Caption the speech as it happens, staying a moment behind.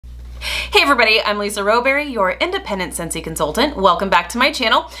Hey everybody, I'm Lisa Roberry, your independent Scentsy consultant. Welcome back to my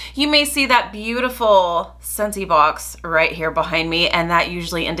channel. You may see that beautiful Scentsy box right here behind me, and that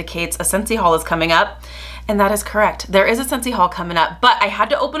usually indicates a Scentsy haul is coming up. And that is correct. There is a Scentsy haul coming up, but I had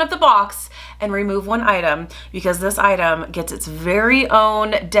to open up the box and remove one item because this item gets its very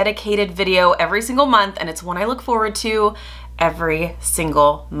own dedicated video every single month, and it's one I look forward to every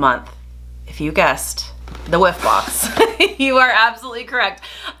single month. If you guessed, the Whiff Box. You are absolutely correct.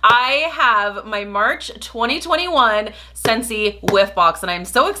 I have my March 2021 Scentsy Whiff Box, and I'm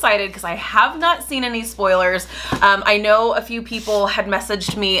so excited because I have not seen any spoilers. I know a few people had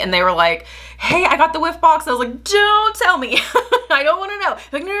messaged me and they were like, hey, I got the Whiff Box. I was like, don't tell me. I don't want to know.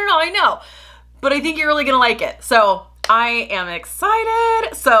 Like, no, I know. But I think you're really gonna like it. So I am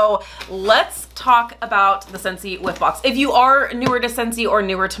excited. So let's talk about the Scentsy Whiff Box. If you are newer to Scentsy or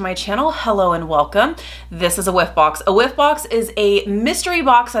newer to my channel, hello and welcome. This is a Whiff Box. A Whiff Box is a mystery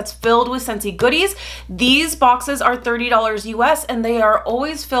box that's filled with Scentsy goodies. These boxes are $30 US, and they are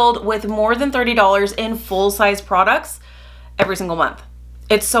always filled with more than $30 in full-size products every single month.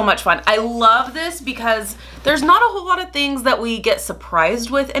 It's so much fun. I love this because there's not a whole lot of things that we get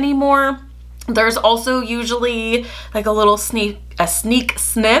surprised with anymore. There's also usually like a little sneak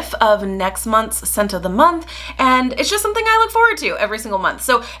sniff of next month's scent of the month, and it's just something I look forward to every single month.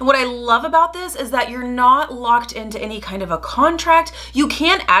 So what I love about this is that you're not locked into any kind of a contract. You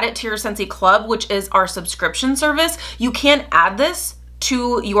can add it to your Scentsy Club, which is our subscription service. You can add this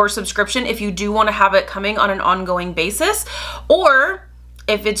to your subscription if you do want to have it coming on an ongoing basis, or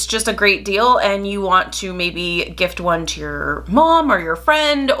if it's just a great deal and you want to maybe gift one to your mom or your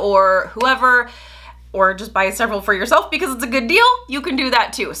friend or whoever, or just buy several for yourself because it's a good deal, you can do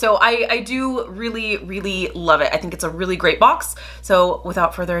that too. So I do really love it. I think it's a really great box. So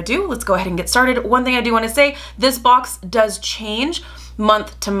without further ado, let's go ahead and get started. One thing I do want to say, this box does change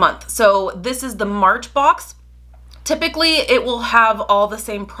month to month. So this is the March box. Typically it will have all the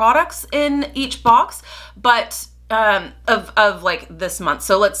same products in each box, but of like this month.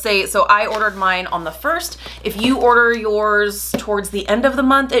 So let's say, so I ordered mine on the 1st. If you order yours towards the end of the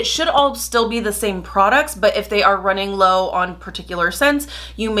month, it should all still be the same products, but if they are running low on particular scents,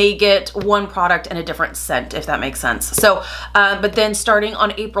 you may get one product and a different scent, if that makes sense. So, but then starting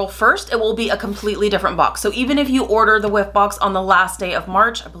on April 1st, it will be a completely different box. So even if you order the Whiff Box on the last day of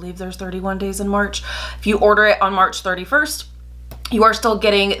March, I believe there's 31 days in March. If you order it on March 31st, you are still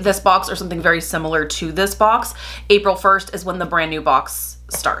getting this box or something very similar to this box. April 1st is when the brand new box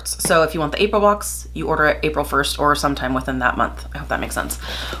starts. So if you want the April box, you order it April 1st or sometime within that month. I hope that makes sense.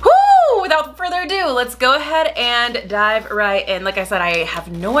 Woo! Without further ado, let's go ahead and dive right in. Like I said, I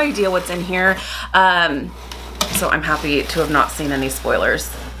have no idea what's in here. So I'm happy to have not seen any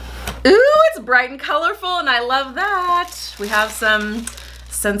spoilers. Ooh, it's bright and colorful, and I love that. We have some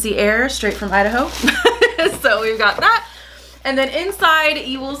Scentsy air straight from Idaho. So we've got that. And then inside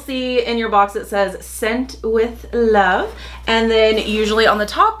you will see in your box it says Scent with Love. And then usually on the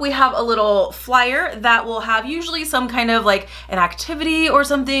top we have a little flyer that will have usually some kind of like an activity or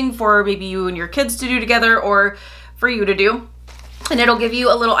something for maybe you and your kids to do together or for you to do. And it'll give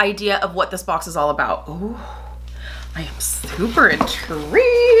you a little idea of what this box is all about. Ooh, I am super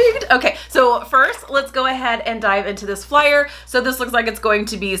intrigued. Okay, so first let's go ahead and dive into this flyer. So this looks like it's going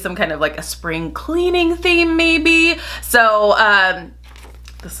to be some kind of like a spring cleaning theme maybe. So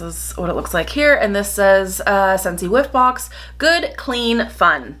this is what it looks like here. And this says Scentsy Whiff Box, good, clean,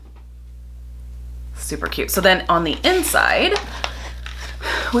 fun. Super cute. So then on the inside,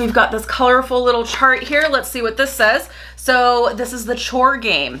 we've got this colorful little chart here. Let's see what this says. So this is the chore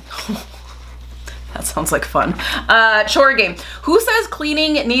game. That sounds like fun. Chore game. Who says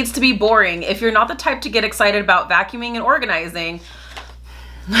cleaning needs to be boring? If you're not the type to get excited about vacuuming and organizing,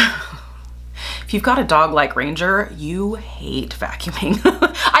 if you've got a dog like Ranger, you hate vacuuming.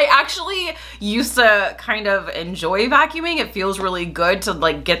 I actually used to kind of enjoy vacuuming. It feels really good to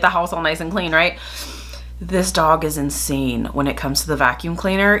like get the house all nice and clean, right? This dog is insane when it comes to the vacuum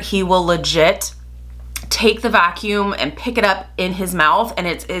cleaner. He will legit take the vacuum and pick it up in his mouth, and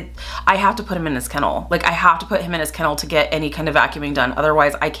I have to put him in his kennel. Like I have to put him in his kennel to get any kind of vacuuming done.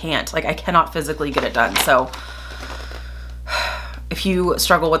 Otherwise I can't. Like I cannot physically get it done. So if you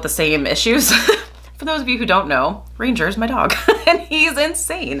struggle with the same issues, for those of you who don't know, Ranger is my dog and he's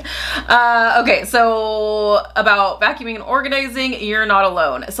insane. Okay, so about vacuuming and organizing, you're not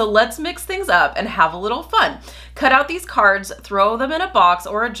alone. So let's mix things up and have a little fun. Cut out these cards, throw them in a box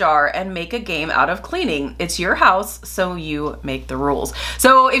or a jar, and make a game out of cleaning. It's your house, so you make the rules.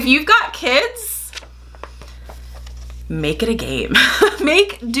 So if you've got kids, make it a game.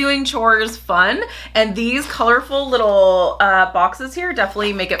 Make doing chores fun, and these colorful little boxes here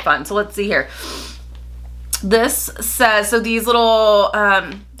definitely make it fun. So let's see here. This says, so these little,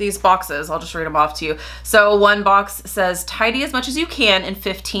 these boxes, I'll just read them off to you. So one box says, tidy as much as you can in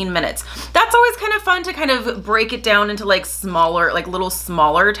 15 minutes. That's always kind of fun to kind of break it down into like smaller, like little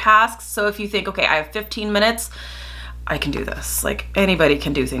smaller tasks. So if you think, okay, I have 15 minutes, I can do this. Like anybody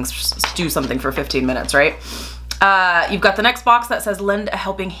can do things, do something for 15 minutes, right? You've got the next box that says, lend a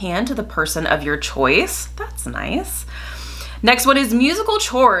helping hand to the person of your choice. That's nice. Next one is musical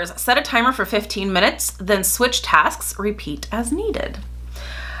chores. Set a timer for 15 minutes, then switch tasks, repeat as needed.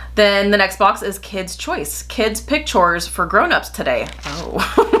 Then the next box is kids' choice. Kids pick chores for grown-ups today.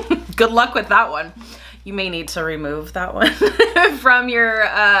 Oh, good luck with that one. You may need to remove that one from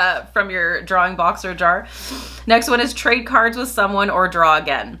your drawing box or jar. Next one is trade cards with someone or draw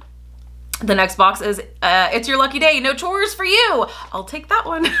again. The next box is, it's your lucky day, no chores for you. I'll take that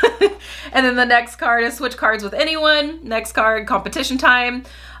one. And then the next card is switch cards with anyone. Next card, competition time.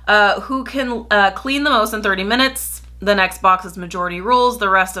 Who can clean the most in 30 minutes? The next box is majority rules. The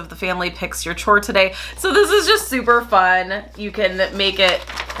rest of the family picks your chore today. So this is just super fun. You can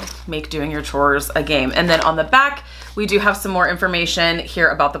make doing your chores a game. And then on the back, we do have some more information here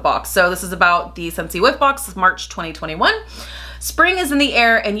about the box. So this is about the Scentsy Whiff Box, March 2021. Spring is in the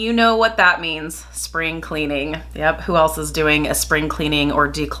air, and you know what that means. Spring cleaning. Yep, who else is doing a spring cleaning or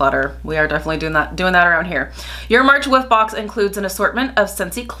declutter? We are definitely doing that around here. Your March Whiff Box includes an assortment of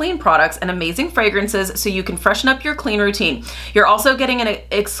Scentsy clean products and amazing fragrances so you can freshen up your clean routine. You're also getting an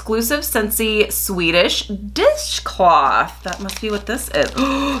exclusive Scentsy Swedish dishcloth. That must be what this is.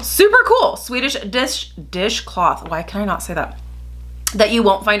 Super cool. Swedish dishcloth. Why can I not say that? That you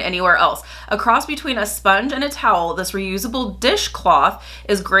won't find anywhere else. A cross between a sponge and a towel, this reusable dishcloth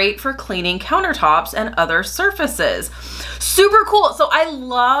is great for cleaning countertops and other surfaces. Super cool. So I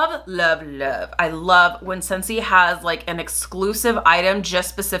love when Scentsy has like an exclusive item just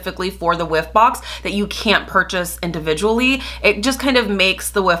specifically for the Whiff Box that you can't purchase individually. It just kind of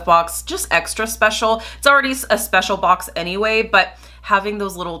makes the Whiff Box just extra special. It's already a special box anyway, but having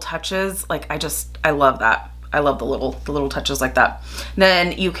those little touches, like I love that. I love the little touches like that.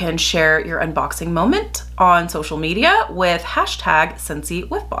 Then you can share your unboxing moment on social media with hashtag Scentsy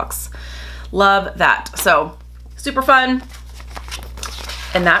Whiff Box. Love that. So super fun.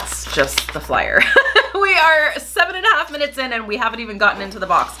 And that's just the flyer. We are 7.5 minutes in and we haven't even gotten into the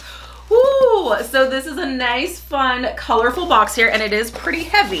box. Ooh, so this is a nice, fun, colorful box here, and it is pretty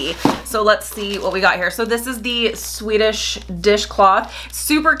heavy. So let's see what we got here. So this is the Swedish dishcloth.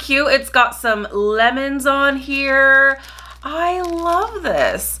 Super cute. It's got some lemons on here. I love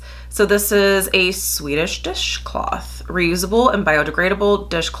this. So this is a Swedish dishcloth, reusable and biodegradable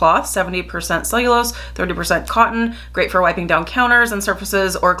dishcloth, 70% cellulose, 30% cotton, great for wiping down counters and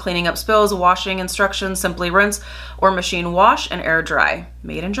surfaces or cleaning up spills. Washing instructions, simply rinse or machine wash and air dry.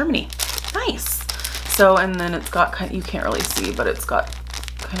 Made in Germany. Nice. So, and then it's got, you can't really see, but it's got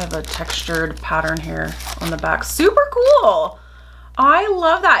kind of a textured pattern here on the back. Super cool. I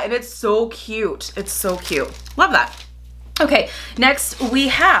love that. And it's so cute. It's so cute. Love that. Okay, next we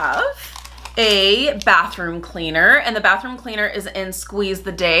have a bathroom cleaner, and the bathroom cleaner is in Squeeze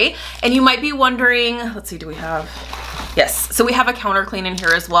the Day. And you might be wondering, let's see, do we have, yes, so we have a counter clean in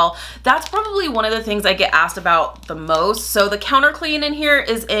here as well. That's probably one of the things I get asked about the most. So the counter clean in here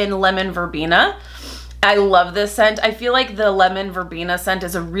is in Lemon Verbena. I love this scent. I feel like the Lemon Verbena scent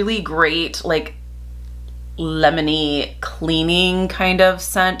is a really great, like, lemony cleaning kind of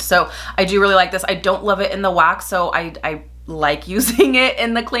scent. So I do really like this. I don't love it in the wax, so I like using it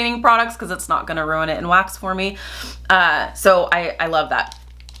in the cleaning products because it's not going to ruin it in wax for me. So I love that.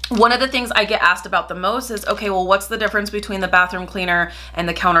 One of the things I get asked about the most is, okay, well, what's the difference between the bathroom cleaner and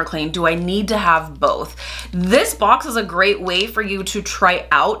the counter clean? Do I need to have both? This box is a great way for you to try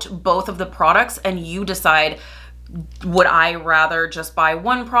out both of the products and you decide, would I rather just buy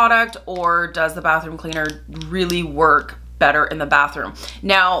one product, or does the bathroom cleaner really work better in the bathroom?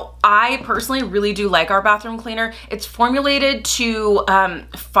 Now, I personally really do like our bathroom cleaner. It's formulated to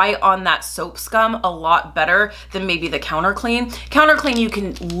fight on that soap scum a lot better than maybe the counter clean. Counter clean you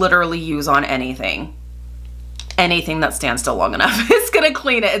can literally use on anything. Anything that stands still long enough. It's gonna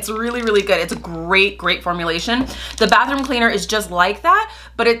clean it. It's really, really good. It's a great, great formulation. The bathroom cleaner is just like that,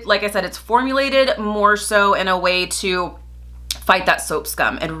 but it, like I said, it's formulated more so in a way to fight that soap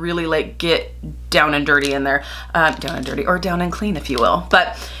scum and really like get down and dirty in there. Down and dirty, or down and clean if you will.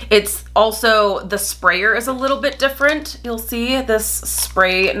 But it's also, the sprayer is a little bit different. You'll see this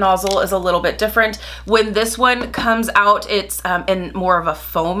spray nozzle is a little bit different. When this one comes out, it's in more of a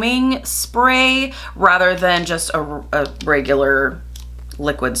foaming spray rather than just a regular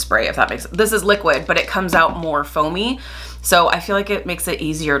liquid spray, if that makes sense. This is liquid, but it comes out more foamy. So I feel like it makes it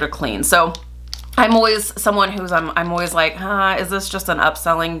easier to clean. So I'm always someone who's, I'm always like, is this just an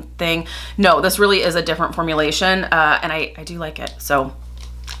upselling thing? No, this really is a different formulation, and I do like it. So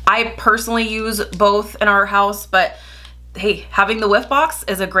I personally use both in our house, but hey, having the Whiff Box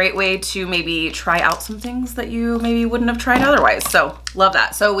is a great way to maybe try out some things that you maybe wouldn't have tried otherwise. So love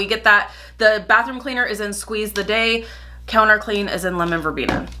that. So we get that. The bathroom cleaner is in Squeeze the Day. Counter clean is in Lemon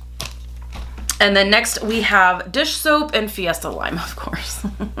Verbena. And then next we have dish soap and Fiesta Lime, of course.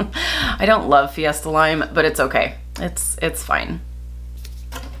 I don't love Fiesta Lime, but it's okay. It's fine.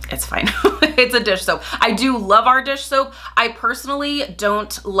 It's fine. It's a dish soap. I do love our dish soap. I personally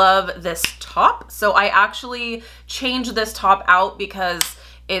don't love this top. So I actually changed this top out because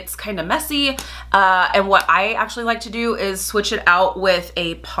it's kind of messy. And what I actually like to do is switch it out with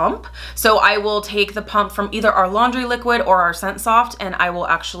a pump. So I will take the pump from either our laundry liquid or our Scent Soft, and I will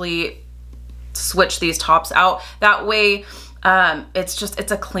actually switch these tops out. That way,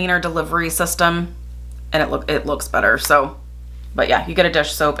 it's a cleaner delivery system, and it looks better. So, but yeah, you get a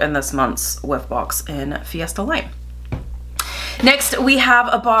dish soap in this month's Whiff Box in Fiesta Lime. Next, we have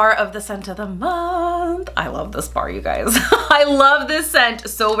a bar of the scent of the month. I love this bar, you guys. I love this scent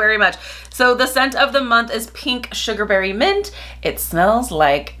so very much. So the scent of the month is Pink Sugarberry Mint. It smells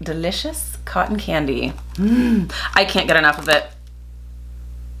like delicious cotton candy. I can't get enough of it.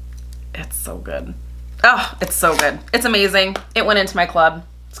 It's so good. Oh, it's so good. It's amazing. It went into my club.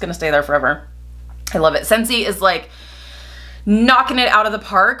 It's gonna stay there forever. I love it. Scentsy is like knocking it out of the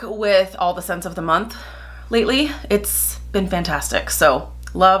park with all the scents of the month lately. It's been fantastic. So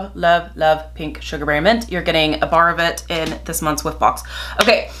love, love, love Pink Sugarberry Mint. You're getting a bar of it in this month's Whiff Box.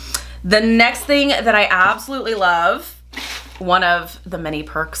 Okay, the next thing that I absolutely love, one of the many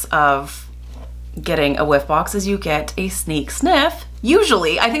perks of getting a Whiff Box is you get a sneak sniff.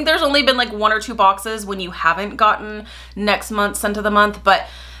 Usually, I think there's only been like 1 or 2 boxes when you haven't gotten next month's scent of the month, but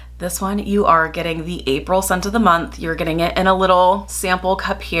this one you are getting the April scent of the month. You're getting it in a little sample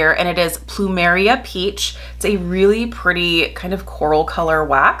cup here, and it is Plumeria Peach. It's a really pretty kind of coral color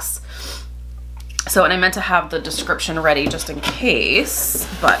wax. So, and I meant to have the description ready just in case,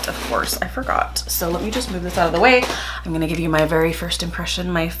 but of course I forgot. So let me just move this out of the way. I'm gonna give you my very first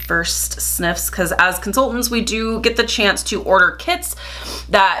impression, my first sniffs, because as consultants, we do get the chance to order kits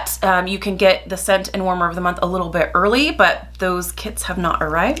that you can get the scent and warmer of the month a little bit early, but those kits have not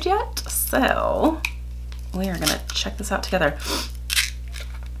arrived yet. So we are gonna check this out together.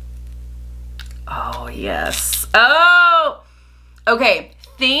 Oh, yes. Oh, okay,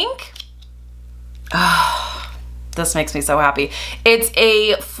 think. Oh, this makes me so happy. It's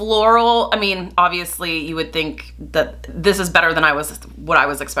a floral. I mean, obviously you would think that this is better than what I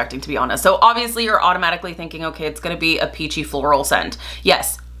was expecting, to be honest. So obviously you're automatically thinking, okay, it's gonna be a peachy floral scent.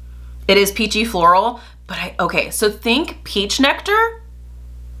 Yes, it is peachy floral, but okay, so think peach nectar,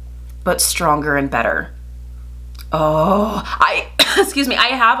 but stronger and better. Oh, excuse me, I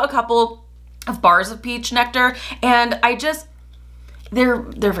have a couple of bars of peach nectar, and they're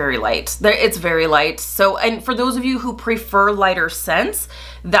very light. It's very light. So, and for those of you who prefer lighter scents,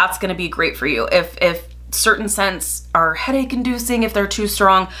 that's gonna be great for you. If certain scents are headache inducing, if they're too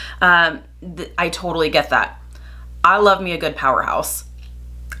strong, I totally get that. I love me a good powerhouse.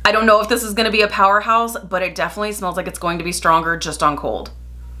 I don't know if this is gonna be a powerhouse, but it definitely smells like it's going to be stronger just on cold.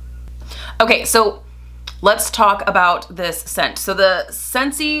 Okay, so let's talk about this scent. So the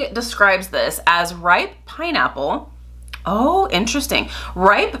Scentsy describes this as ripe pineapple. Oh, interesting.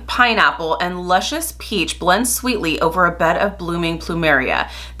 Ripe pineapple and luscious peach blend sweetly over a bed of blooming plumeria.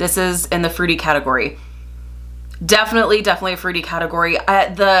 This is in the fruity category. Definitely a fruity category.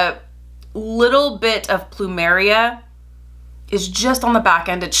 The little bit of plumeria is just on the back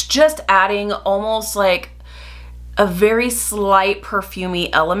end. It's just adding almost like a very slight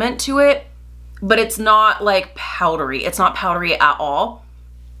perfumey element to it, but it's not like powdery. It's not powdery at all.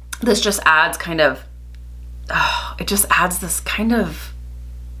 This just adds kind of, it just adds this kind of,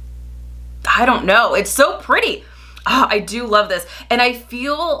 I don't know, it's so pretty. Oh, I do love this. And I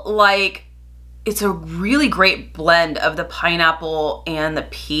feel like it's a really great blend of the pineapple and the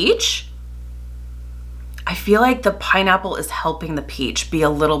peach. I feel like the pineapple is helping the peach be a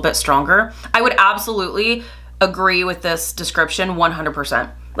little bit stronger. I would absolutely agree with this description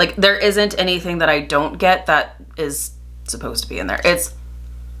 100%. Like there isn't anything that I don't get that is supposed to be in there. It's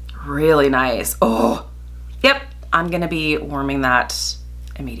really nice. Oh, yep. I'm gonna be warming that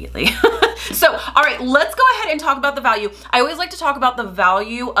immediately. So, all right, let's go ahead and talk about the value. I always like to talk about the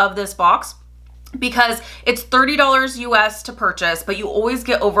value of this box because it's $30 US to purchase, but you always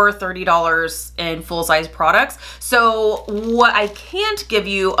get over $30 in full-size products. So what I can't give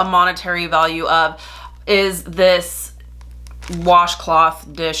you a monetary value of is this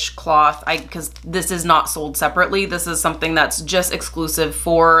washcloth, dishcloth, because this is not sold separately. This is something that's just exclusive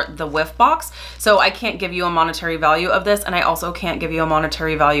for the Whiff Box. So I can't give you a monetary value of this, and I also can't give you a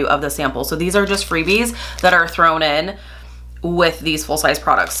monetary value of the sample. So these are just freebies that are thrown in with these full-size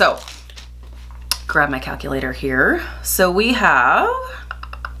products. So grab my calculator here. So we have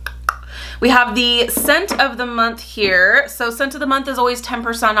the scent of the month here. So scent of the month is always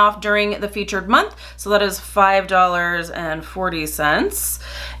 10% off during the featured month. So that is $5.40.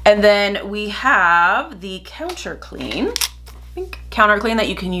 And then we have the counter clean. Counter clean that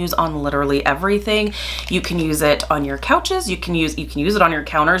you can use on literally everything. You can use it on your couches. You can use it on your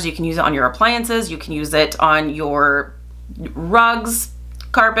counters. You can use it on your appliances. You can use it on your rugs,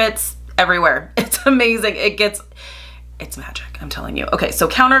 carpets, everywhere. It's amazing. It's magic, I'm telling you. Okay, so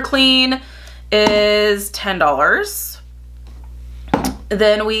counter clean is $10.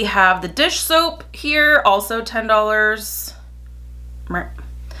 Then we have the dish soap here, also $10.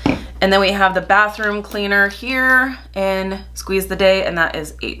 And then we have the bathroom cleaner here in Squeeze the Day, and that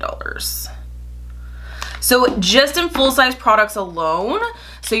is $8. So just in full-size products alone,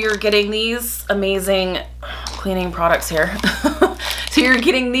 so you're getting these amazing cleaning products here. So you're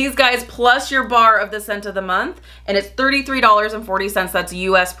getting these guys plus your bar of the scent of the month, and it's $33.40. That's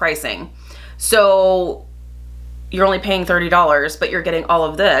US pricing. So you're only paying $30, but you're getting all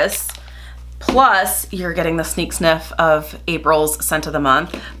of this. Plus you're getting the sneak sniff of April's scent of the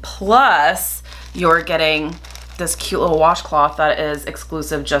month. Plus you're getting this cute little washcloth that is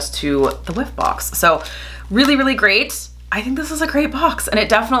exclusive just to the Whiff Box. So really, really great. I think this is a great box, and it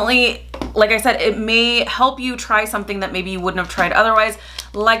definitely, like I said, it may help you try something that maybe you wouldn't have tried otherwise,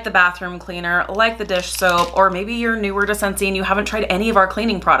 like the bathroom cleaner, like the dish soap, or maybe you're newer to Scentsy and you haven't tried any of our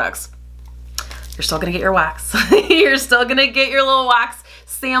cleaning products. You're still gonna get your wax. You're still gonna get your little wax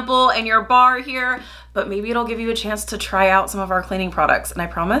sample and your bar here, but maybe it'll give you a chance to try out some of our cleaning products, and I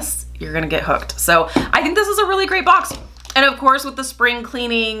promise you're gonna get hooked. So I think this is a really great box. And of course, with the spring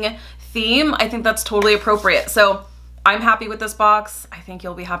cleaning theme, I think that's totally appropriate. So I'm happy with this box. I think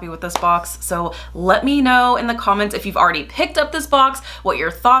you'll be happy with this box. So let me know in the comments if you've already picked up this box, what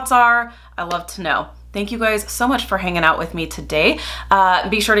your thoughts are. I love to know. Thank you guys so much for hanging out with me today.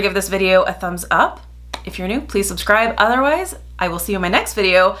 Be sure to give this video a thumbs up. If you're new, please subscribe. Otherwise, I will see you in my next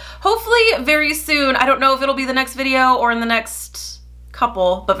video, hopefully very soon. I don't know if it'll be the next video or in the next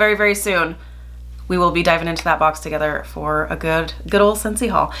couple, but very, very soon. We will be diving into that box together for a good old Scentsy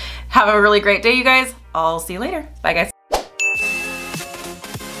haul. Have a really great day, you guys. I'll see you later. Bye, guys.